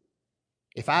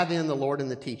 If I then, the Lord and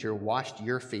the teacher, washed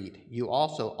your feet, you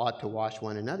also ought to wash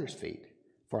one another's feet.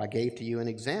 For I gave to you an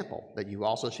example, that you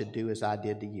also should do as I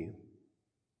did to you.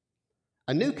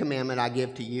 A new commandment I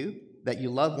give to you, that you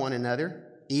love one another,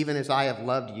 even as I have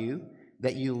loved you,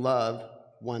 that you love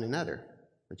one another,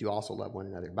 that you also love one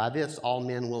another. By this all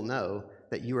men will know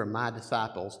that you are my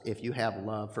disciples if you have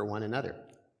love for one another.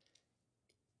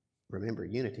 Remember,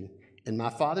 unity. In my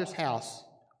Father's house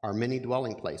are many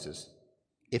dwelling places.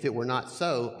 If it were not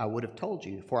so, I would have told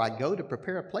you, for I go to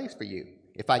prepare a place for you.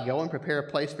 If I go and prepare a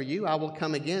place for you, I will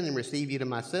come again and receive you to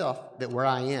myself, that where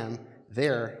I am,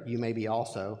 there you may be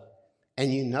also,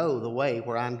 and you know the way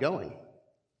where I'm going.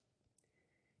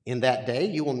 In that day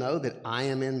you will know that I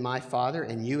am in my Father,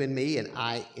 and you in me, and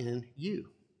I in you.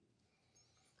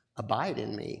 Abide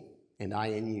in me, and I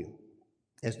in you.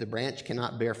 As the branch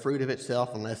cannot bear fruit of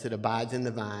itself unless it abides in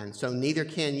the vine, so neither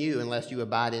can you unless you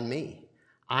abide in me.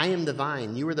 I am the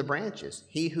vine, you are the branches.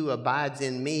 He who abides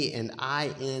in me and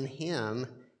I in him,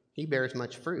 he bears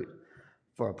much fruit.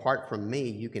 For apart from me,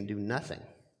 you can do nothing.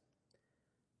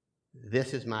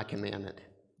 This is my commandment,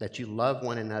 that you love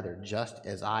one another just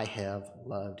as I have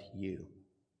loved you.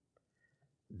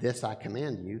 This I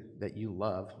command you, that you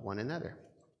love one another.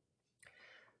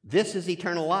 This is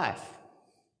eternal life,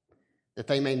 that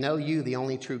they may know you, the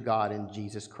only true God, and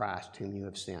Jesus Christ, whom you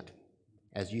have sent.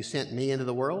 As you sent me into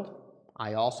the world,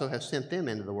 I also have sent them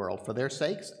into the world. For their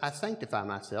sakes I sanctify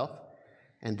myself,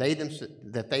 and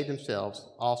that they themselves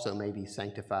also may be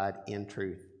sanctified in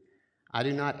truth. I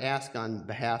do not ask on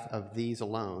behalf of these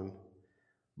alone,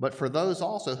 but for those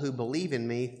also who believe in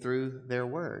me through their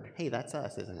word. Hey, that's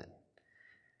us, isn't it?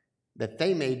 That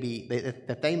they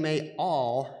may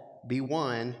all be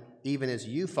one, even as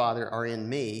you, Father, are in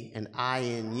me, and I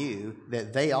in you,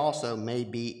 that they also may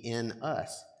be in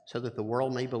us, so that the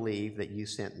world may believe that you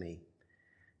sent me.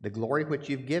 The glory which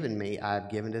you've given me, I have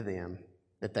given to them,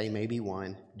 that they may be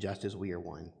one, just as we are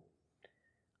one.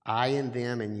 I in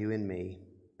them and you in me,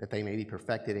 that they may be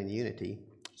perfected in unity,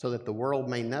 so that the world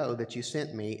may know that you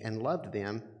sent me and loved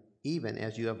them, even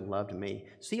as you have loved me.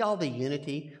 See all the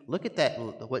unity? Look at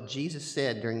that, what Jesus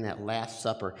said during that Last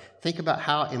Supper. Think about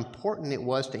how important it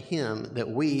was to him that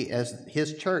we, as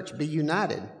his church, be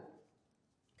united.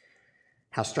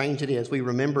 How strange it is. We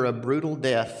remember a brutal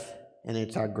death, and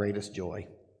it's our greatest joy.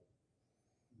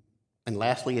 And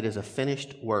lastly, it is a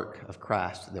finished work of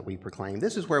Christ that we proclaim.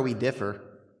 This is where we differ,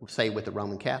 say, with the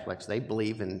Roman Catholics. They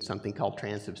believe in something called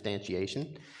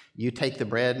transubstantiation. You take the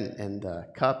bread and the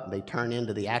cup, they turn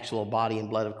into the actual body and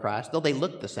blood of Christ. Though they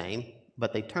look the same,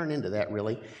 but they turn into that,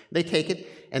 really. They take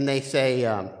it and they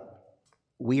say,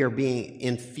 we are being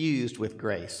infused with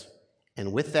grace.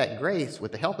 And with that grace,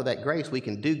 with the help of that grace, we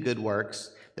can do good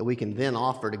works that we can then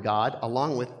offer to God,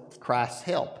 along with Christ's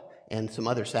help and some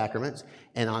other sacraments,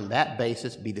 and on that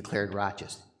basis be declared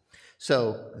righteous.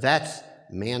 So that's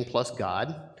man plus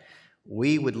God.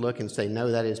 We would look and say,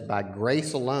 no, that is by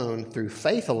grace alone, through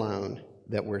faith alone,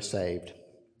 that we're saved.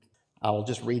 I will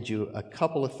just read you a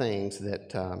couple of things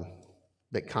that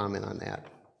comment on that.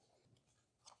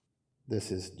 This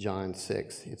is John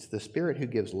 6. It's the Spirit who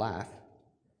gives life.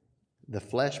 The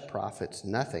flesh profits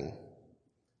nothing.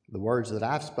 The words that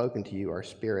I've spoken to you are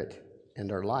spirit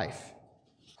and are life.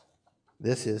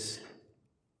 This is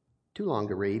too long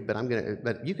to read,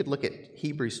 but you could look at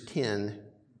Hebrews 10,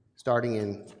 starting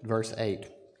in verse 8.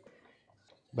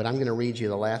 But I'm going to read you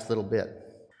the last little bit.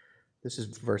 This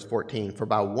is verse 14. For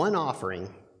by one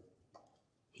offering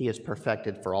he has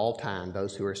perfected for all time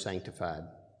those who are sanctified.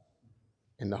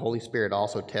 And the Holy Spirit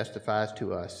also testifies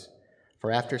to us.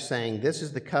 For after saying, this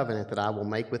is the covenant that I will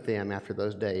make with them after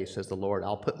those days, says the Lord,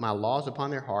 I'll put my laws upon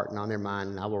their heart and on their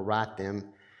mind, and I will write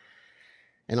them.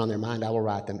 And on their mind I will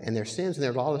write them. And their sins and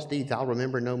their lawless deeds I'll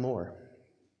remember no more.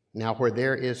 Now where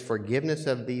there is forgiveness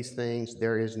of these things,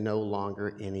 there is no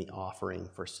longer any offering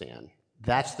for sin.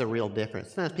 That's the real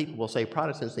difference. Sometimes people will say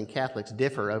Protestants and Catholics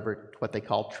differ over what they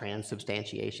call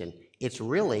transubstantiation. It's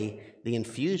really the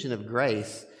infusion of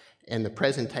grace and the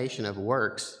presentation of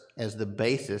works as the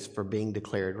basis for being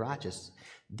declared righteous.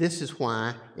 This is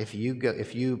why if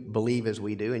you believe as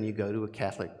we do and you go to a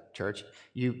Catholic church,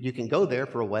 you can go there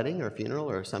for a wedding or a funeral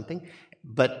or something,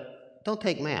 but don't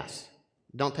take Mass.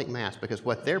 Don't take Mass, because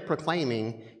what they're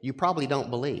proclaiming you probably don't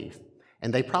believe,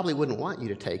 and they probably wouldn't want you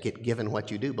to take it given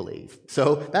what you do believe.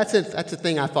 So that's a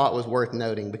thing I thought was worth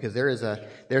noting, because there's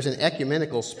an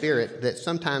ecumenical spirit that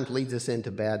sometimes leads us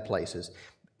into bad places.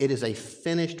 It is a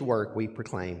finished work we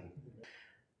proclaim.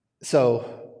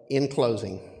 So in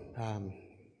closing,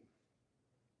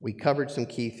 we covered some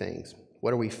key things.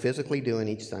 What are we physically doing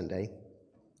each Sunday?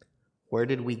 Where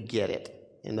did we get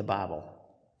it in the Bible?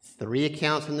 3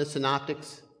 accounts in the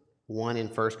Synoptics, 1 in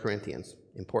 1 Corinthians.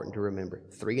 Important to remember.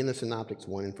 3 in the Synoptics,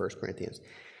 1 in 1 Corinthians.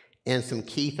 And some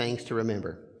key things to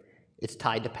remember. It's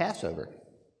tied to Passover.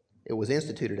 It was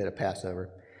instituted at a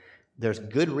Passover. There's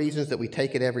good reasons that we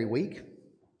take it every week.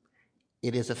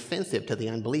 It is offensive to the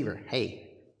unbeliever. Hey,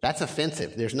 that's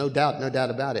offensive. There's no doubt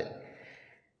about it.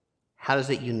 How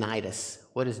does it unite us?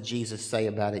 What does Jesus say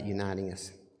about it uniting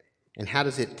us? And how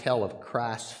does it tell of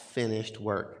Christ's finished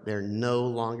work? There no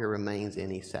longer remains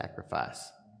any sacrifice.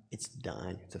 It's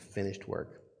done. It's a finished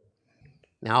work.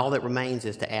 Now all that remains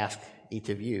is to ask each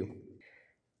of you.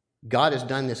 God has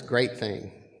done this great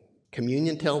thing.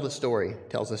 Communion tells the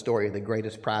story of the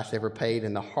greatest price ever paid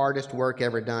and the hardest work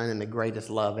ever done and the greatest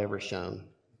love ever shown.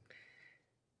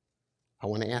 I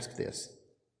want to ask this.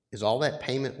 Is all that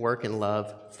payment, work, and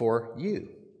love for you?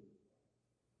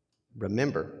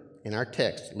 Remember, in our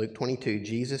text, Luke 22,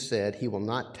 Jesus said he will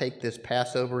not take this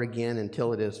Passover again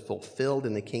until it is fulfilled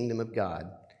in the kingdom of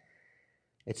God.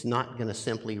 It's not going to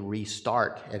simply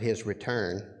restart at his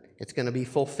return. It's going to be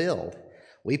fulfilled.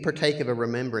 We partake of a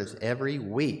remembrance every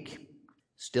week,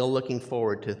 still looking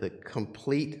forward to the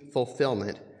complete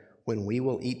fulfillment when we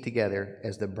will eat together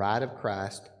as the bride of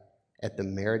Christ at the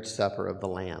marriage supper of the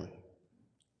Lamb.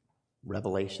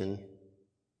 Revelation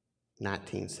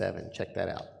 19:7. Check that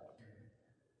out.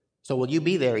 So will you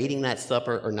be there eating that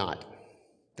supper or not?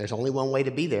 There's only one way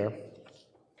to be there,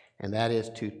 and that is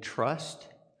to trust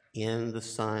in the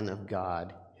Son of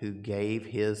God who gave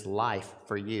his life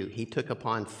for you. He took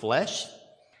upon flesh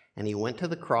and he went to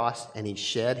the cross and he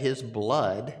shed his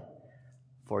blood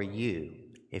for you.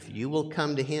 If you will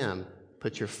come to him,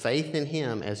 put your faith in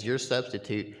him as your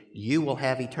substitute, you will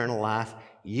have eternal life.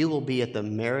 You will be at the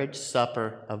marriage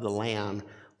supper of the Lamb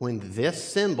when this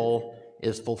symbol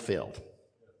is fulfilled.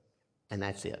 And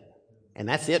that's it. And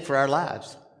that's it for our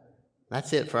lives.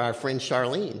 That's it for our friend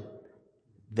Charlene.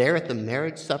 They're at the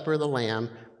marriage supper of the Lamb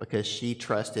because she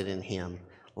trusted in him.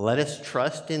 Let us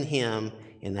trust in him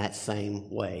in that same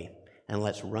way. And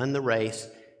let's run the race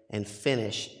and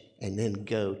finish and then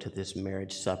go to this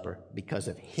marriage supper because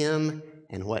of him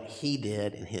and what he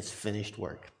did in his finished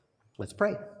work. Let's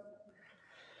pray.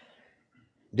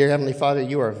 Dear Heavenly Father,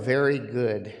 you are very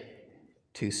good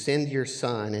to send your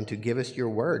Son and to give us your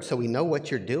word so we know what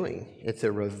you're doing. It's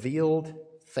a revealed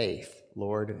faith,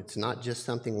 Lord. It's not just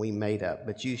something we made up,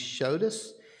 but you showed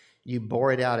us, you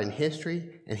bore it out in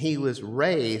history, and he was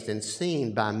raised and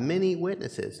seen by many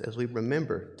witnesses, as we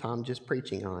remember Tom just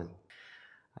preaching on.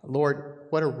 Lord,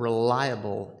 what a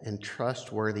reliable and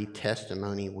trustworthy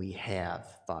testimony we have,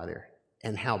 Father,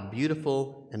 and how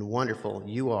beautiful and wonderful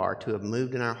you are to have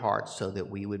moved in our hearts so that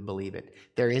we would believe it.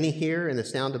 There are any here in the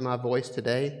sound of my voice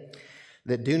today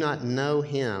that do not know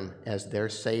him as their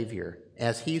Savior,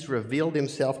 as he's revealed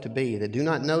himself to be, that do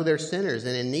not know they're sinners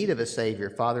and in need of a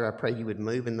Savior. Father, I pray you would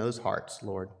move in those hearts,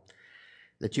 Lord,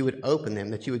 that you would open them,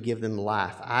 that you would give them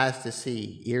life, eyes to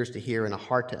see, ears to hear, and a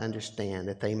heart to understand,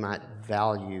 that they might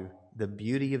value the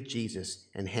beauty of Jesus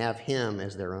and have him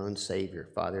as their own Savior.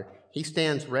 Father, he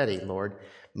stands ready, Lord.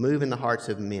 Move in the hearts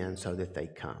of men so that they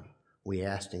come. We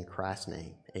ask in Christ's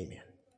name. Amen.